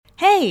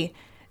Hey,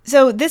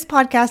 so this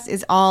podcast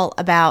is all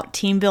about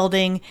team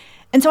building.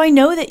 And so I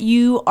know that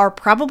you are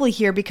probably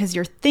here because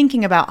you're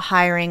thinking about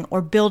hiring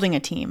or building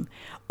a team.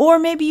 Or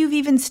maybe you've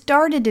even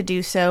started to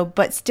do so,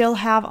 but still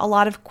have a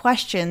lot of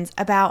questions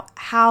about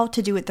how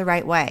to do it the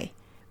right way.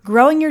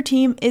 Growing your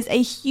team is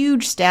a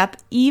huge step.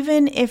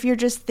 Even if you're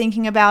just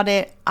thinking about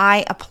it,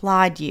 I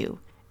applaud you.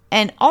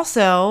 And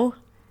also,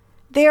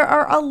 there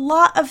are a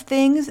lot of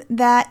things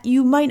that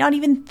you might not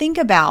even think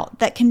about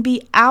that can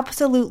be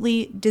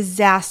absolutely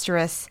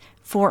disastrous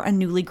for a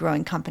newly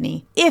growing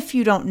company if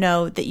you don't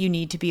know that you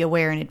need to be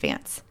aware in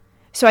advance.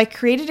 So I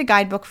created a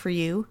guidebook for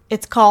you.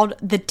 It's called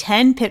The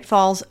 10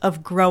 Pitfalls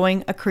of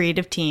Growing a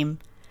Creative Team.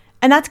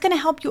 And that's going to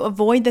help you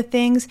avoid the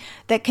things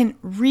that can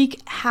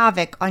wreak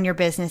havoc on your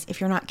business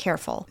if you're not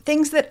careful.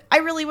 Things that I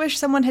really wish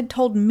someone had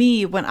told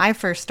me when I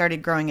first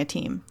started growing a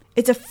team.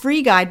 It's a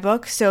free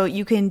guidebook, so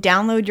you can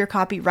download your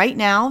copy right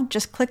now.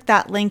 Just click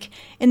that link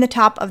in the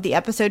top of the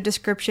episode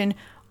description,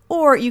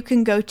 or you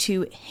can go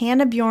to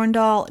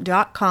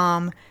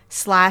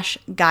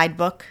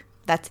hannahbjorndal.com/guidebook.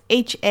 That's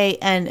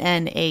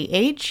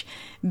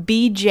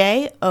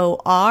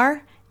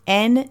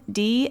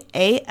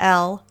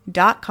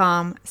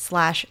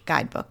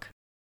HANNAHBJORNDAL.com/guidebook.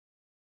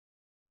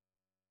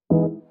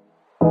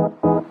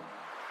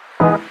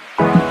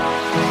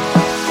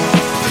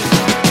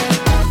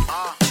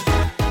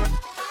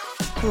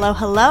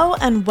 Hello,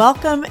 and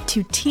welcome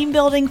to Team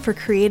Building for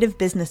Creative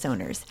Business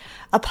Owners,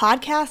 a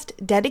podcast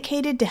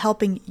dedicated to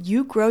helping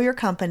you grow your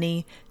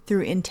company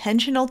through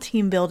intentional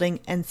team building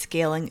and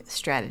scaling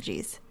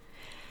strategies.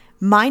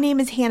 My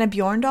name is Hannah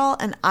Bjorndal,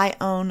 and I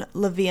own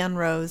LaVian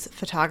Rose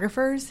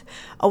Photographers,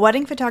 a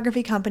wedding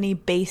photography company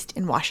based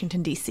in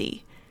Washington,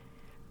 D.C.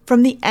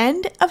 From the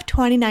end of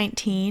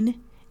 2019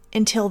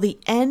 until the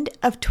end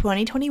of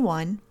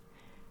 2021,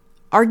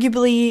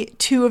 arguably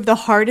two of the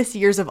hardest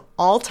years of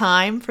all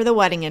time for the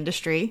wedding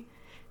industry,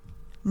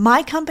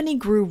 my company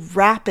grew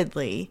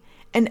rapidly,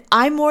 and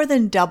I more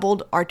than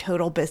doubled our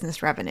total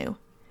business revenue.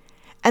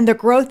 And the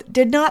growth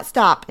did not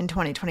stop in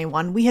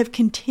 2021. We have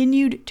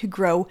continued to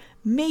grow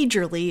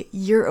majorly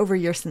year over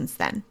year since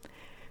then.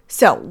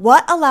 So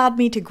what allowed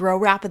me to grow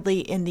rapidly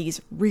in these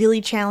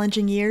really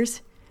challenging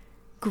years?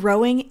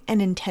 Growing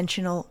an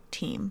intentional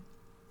team.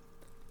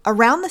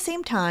 Around the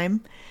same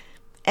time,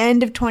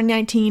 end of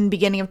 2019,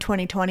 beginning of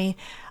 2020,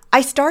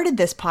 I started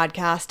this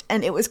podcast,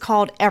 and it was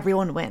called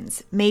Everyone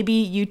Wins. Maybe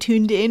you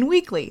tuned in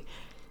weekly.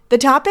 The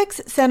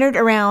topics centered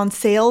around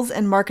sales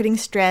and marketing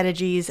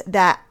strategies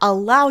that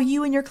allow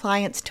you and your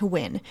clients to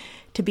win,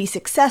 to be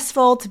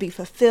successful, to be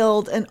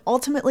fulfilled, and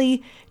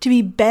ultimately to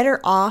be better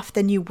off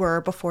than you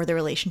were before the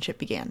relationship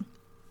began.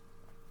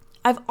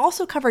 I've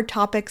also covered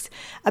topics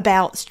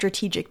about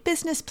strategic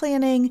business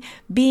planning,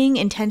 being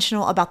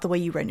intentional about the way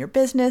you run your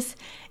business,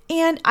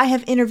 and I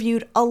have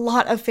interviewed a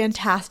lot of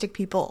fantastic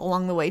people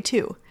along the way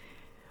too.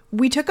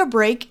 We took a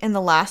break in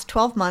the last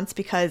 12 months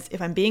because, if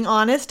I'm being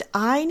honest,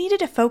 I needed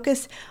to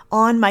focus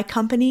on my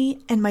company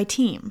and my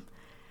team.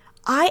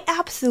 I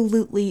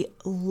absolutely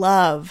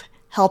love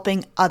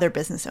helping other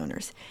business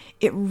owners.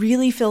 It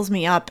really fills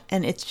me up,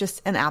 and it's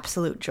just an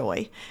absolute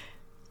joy.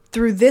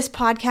 Through this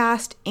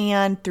podcast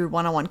and through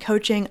one-on-one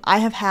coaching, I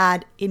have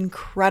had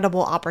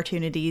incredible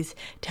opportunities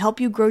to help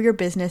you grow your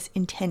business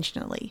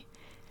intentionally.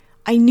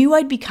 I knew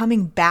I'd be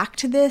coming back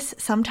to this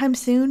sometime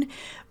soon,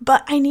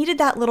 but I needed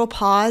that little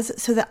pause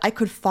so that I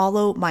could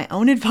follow my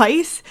own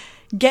advice,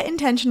 get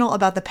intentional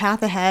about the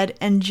path ahead,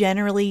 and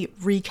generally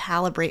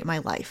recalibrate my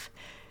life.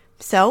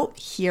 So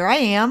here I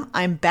am.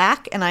 I'm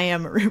back, and I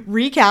am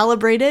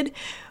recalibrated.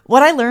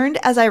 What I learned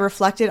as I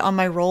reflected on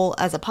my role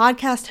as a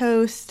podcast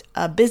host,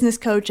 a business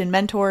coach, and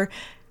mentor,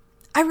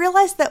 I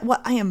realized that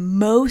what I am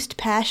most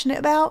passionate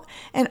about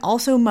and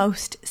also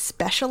most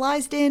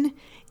specialized in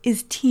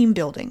is team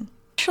building.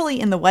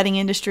 Especially in the wedding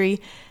industry,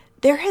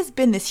 there has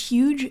been this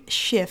huge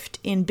shift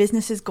in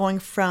businesses going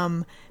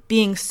from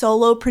being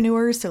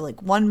solopreneurs, so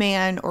like one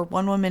man or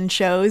one woman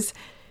shows,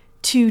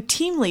 to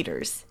team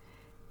leaders.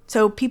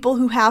 So people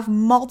who have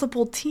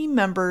multiple team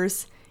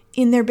members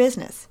in their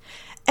business.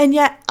 And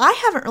yet I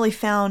haven't really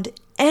found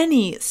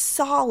any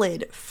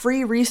solid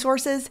free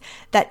resources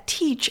that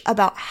teach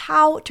about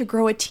how to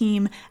grow a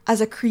team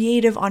as a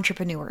creative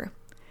entrepreneur.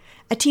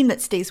 A team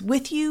that stays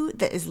with you,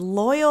 that is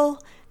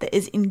loyal, that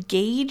is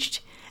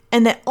engaged,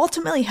 and that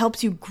ultimately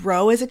helps you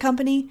grow as a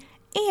company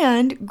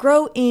and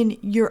grow in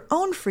your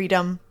own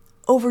freedom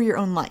over your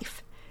own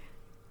life.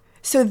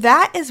 So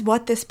that is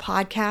what this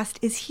podcast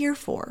is here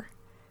for,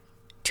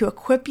 to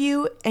equip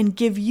you and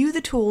give you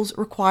the tools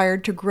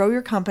required to grow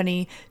your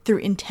company through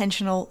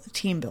intentional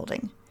team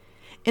building.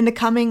 In the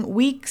coming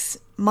weeks,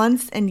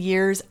 months, and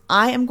years,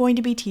 I am going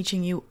to be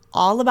teaching you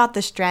all about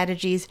the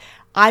strategies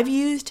I've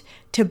used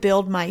to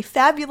build my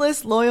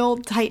fabulous, loyal,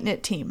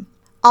 tight-knit team.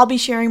 I'll be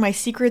sharing my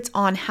secrets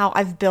on how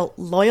I've built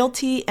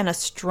loyalty and a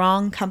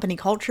strong company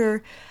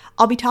culture.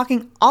 I'll be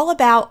talking all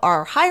about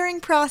our hiring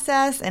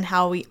process and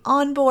how we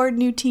onboard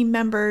new team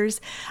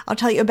members. I'll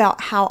tell you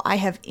about how I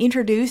have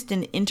introduced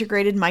and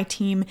integrated my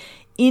team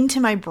into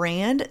my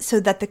brand so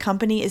that the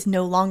company is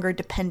no longer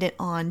dependent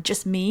on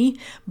just me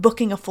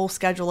booking a full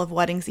schedule of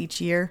weddings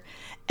each year,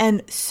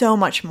 and so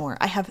much more.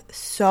 I have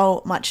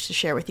so much to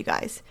share with you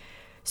guys.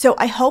 So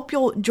I hope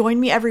you'll join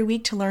me every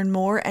week to learn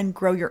more and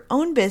grow your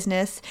own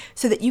business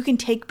so that you can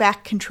take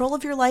back control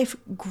of your life,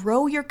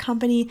 grow your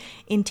company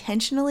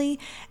intentionally,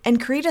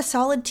 and create a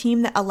solid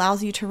team that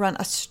allows you to run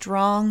a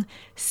strong,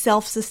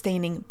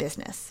 self-sustaining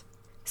business.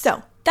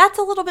 So that's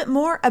a little bit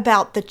more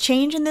about the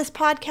change in this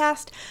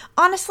podcast.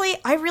 Honestly,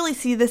 I really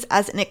see this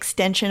as an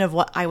extension of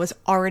what I was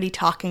already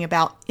talking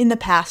about in the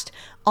past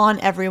on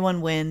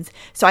Everyone Wins.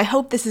 So I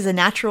hope this is a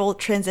natural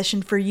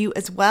transition for you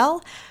as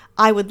well.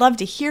 I would love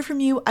to hear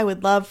from you. I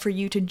would love for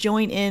you to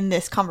join in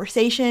this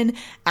conversation,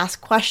 ask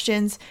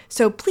questions.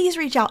 So please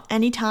reach out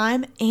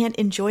anytime and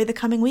enjoy the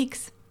coming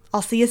weeks.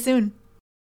 I'll see you soon.